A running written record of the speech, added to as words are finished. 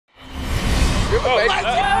What is up,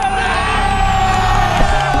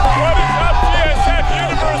 GSF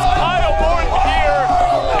Universe? Kyle Moreton here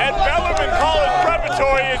at Bellarmine College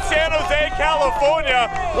Preparatory in San Jose, California,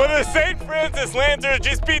 where the St. Francis Lancers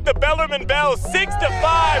just beat the Bellarmine Bells 6-5 in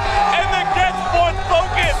the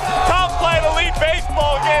GetSportsFocus Top Flight Elite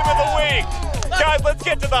Baseball Game of the Week. Guys, let's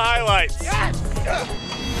get to the highlights.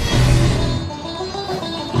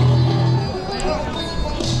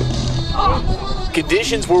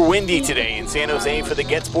 Conditions were windy today in San Jose for the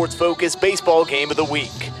GetSportsFocus Baseball Game of the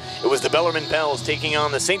Week. It was the Bellarmine Bells taking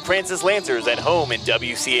on the St. Francis Lancers at home in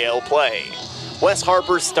WCAL play. Wes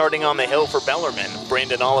Harper starting on the hill for Bellarmine,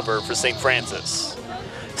 Brandon Oliver for St. Francis.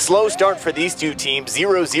 Slow start for these two teams,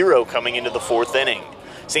 0-0 coming into the fourth inning.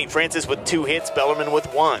 St. Francis with 2 hits, Bellarmine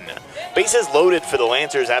with 1. Bases loaded for the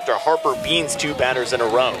Lancers after Harper beans 2 batters in a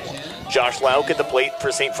row. Josh Lauck at the plate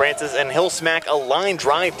for St. Francis, and he'll smack a line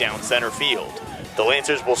drive down center field. The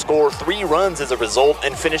Lancers will score 3 runs as a result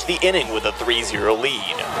and finish the inning with a 3-0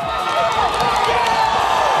 lead.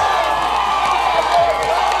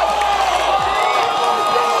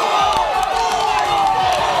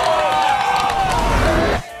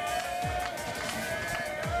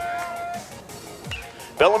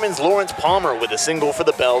 Bellarmine's Lawrence Palmer with a single for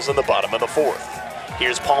the Bells in the bottom of the 4th.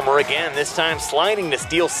 Here's Palmer again, this time sliding to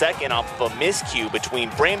steal second off of a miscue between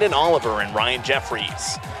Brandon Oliver and Ryan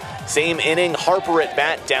Jeffries. Same inning, Harper at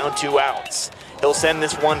bat, down 2 outs. He'll send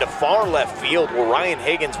this one to far left field where Ryan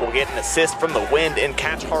Higgins will get an assist from the wind and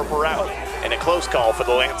catch Harper out, and a close call for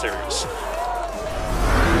the Lancers.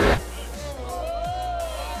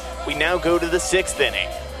 We now go to the 6th inning.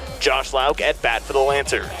 Josh Lauck at bat for the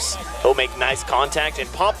Lancers. He'll make nice contact and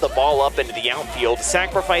pop the ball up into the outfield,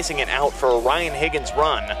 sacrificing an out for a Ryan Higgins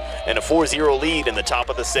run and a 4-0 lead in the top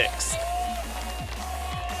of the 6th.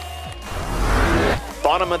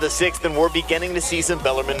 Bottom of the 6th, and we're beginning to see some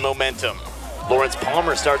Bellarmine momentum. Lawrence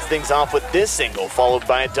Palmer starts things off with this single, followed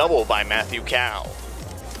by a double by WCAL.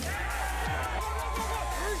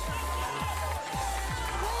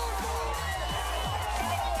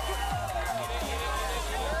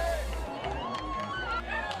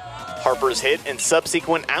 Harper's hit and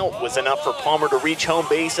subsequent out was enough for Palmer to reach home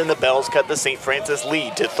base, and the Bells cut the St. Francis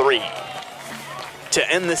lead to 3.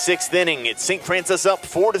 To end the 6th inning, it's St. Francis up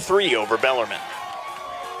 4-3 over Bellarmine.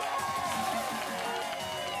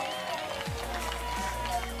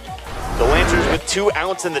 The Lancers with 2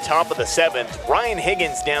 outs in the top of the 7th. Ryan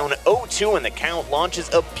Higgins down 0-2 in the count launches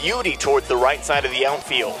a beauty towards the right side of the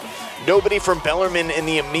outfield. Nobody from Bellarmine in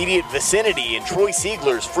the immediate vicinity, and Troy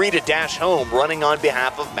Siegler's free to dash home, running on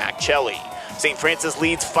behalf of Mac Chelly. St. Francis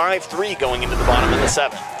leads 5-3 going into the bottom of the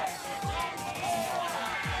 7th.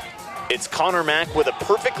 It's Connor Mack with a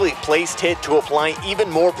perfectly placed hit to apply even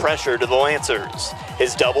more pressure to the Lancers.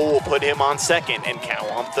 His double will put him on second and Cal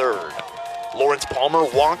on third. Lawrence Palmer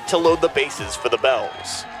walked to load the bases for the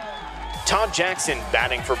Bells. Todd Jackson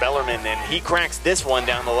batting for Bellarmine, and he cracks this one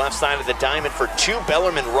down the left side of the diamond for 2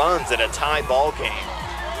 Bellarmine runs in a tie ball game.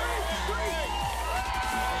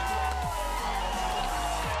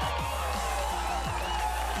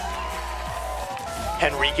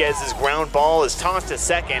 Henriquez's ground ball is tossed to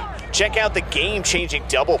second. Check out the game-changing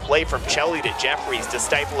double play from Chelly to Jeffries to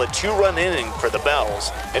stifle a 2-run inning for the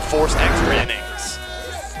Bells and force extra innings.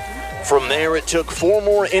 From there, it took 4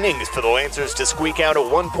 more innings for the Lancers to squeak out a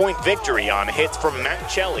 1-point victory on hits from Mac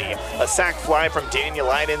Chelly, a sac fly from Daniel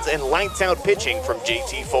Ydens, and lights-out pitching from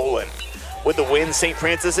JT Folan. With the win, St.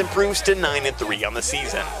 Francis improves to 9-3 on the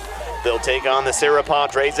season. They'll take on the Serra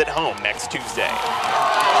Padres at home next Tuesday.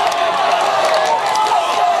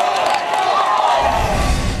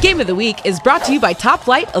 Game of the Week is brought to you by Top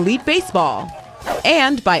Flight Elite Baseball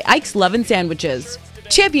and by Ike's Lovin' Sandwiches.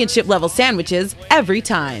 Championship level sandwiches every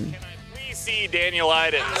time. Daniel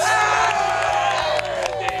Ydens.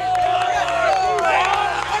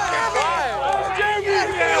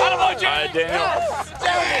 Daniel,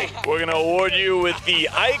 we're going to award you with the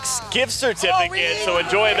Ike's gift certificate, so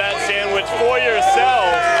enjoy that sandwich for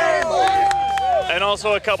yourself. And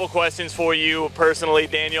also a couple questions for you personally,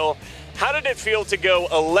 Daniel. How did it feel to go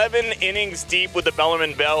 11 innings deep with the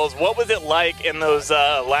Bellarmine Bells? What was it like in those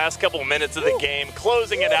last couple minutes of the game,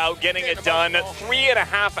 closing it out, getting it done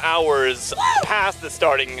 3.5 hours past the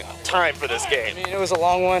starting time for this game? I mean, it was a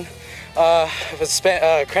long one. It was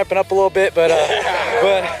cramping up a little bit, but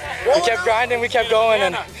we kept grinding, we kept going,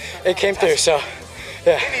 and it came through, so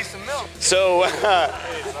yeah. So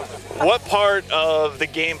what part of the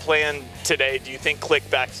game plan today do you think clicked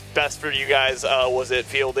best for you guys? Was it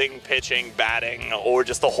fielding, pitching, batting, or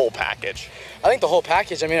just the whole package? I think the whole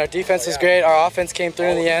package. I mean, our defense was great, our offense came through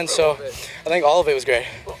in the end, so I think all of it was great.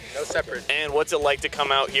 No separate. And what's it like to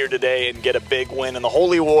come out here today and get a big win in the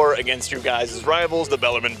Holy War against your guys' rivals, the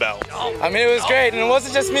Bellarmine Bells? I mean, it was great, and it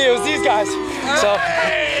wasn't just me, it was these guys. So.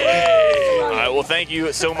 All right, well, thank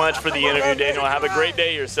you so much for the interview, Daniel. Have a great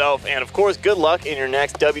day yourself, and of course, good luck in your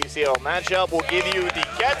next WCAL matchup. We'll give you the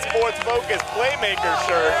GetSportsFocus Playmaker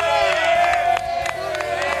shirt.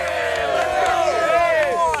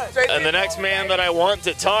 And the next man that I want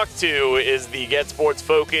to talk to is the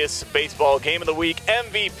GetSportsFocus Baseball Game of the Week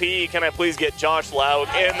MVP. Can I please get Josh Lauck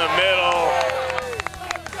in the middle?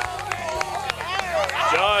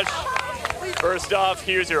 Josh, first off,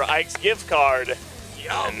 here's your Ike's gift card.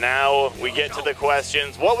 And now we get to the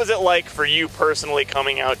questions. What was it like for you personally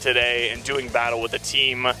coming out today and doing battle with a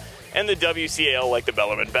team and the WCAL like the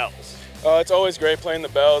Bellarmine Bells? It's always great playing the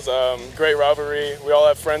Bells. Great rivalry. We all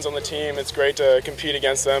have friends on the team. It's great to compete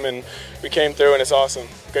against them, and we came through, and it's awesome.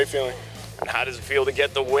 Great feeling. And how does it feel to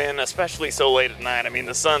get the win, especially so late at night? I mean,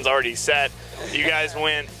 the sun's already set. You guys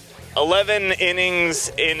went 11 innings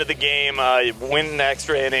into the game, win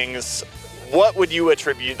extra innings. What would you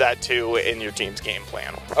attribute that to in your team's game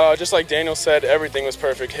plan? Just like Daniel said, everything was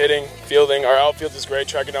perfect. Hitting, fielding. Our outfield is great,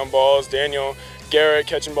 tracking down balls. Daniel, Garrett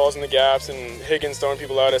catching balls in the gaps, and Higgins throwing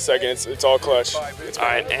people out at second. It's all clutch. All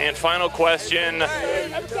right, and final question.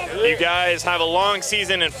 You guys have a long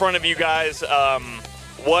season in front of you guys.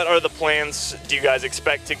 What are the plans? Do you guys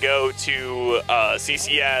expect to go to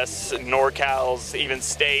CCS, NorCal's, even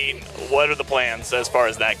state? What are the plans as far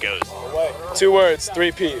as that goes? 2 words,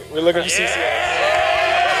 3P. We're looking for CCS.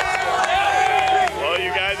 Well,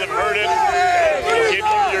 you guys have heard it. We'll give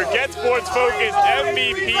you your GetSportsFocus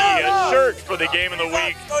MVP, a shirt for the Game of the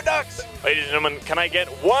Week. Go Ducks! Ladies and gentlemen, can I get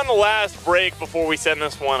one last break before we send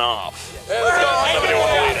this one off? Hey, let's go. Somebody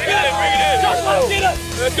want to lead it? Bring it in.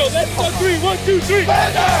 Let's go. Let's go. 3, 1, 2, 3.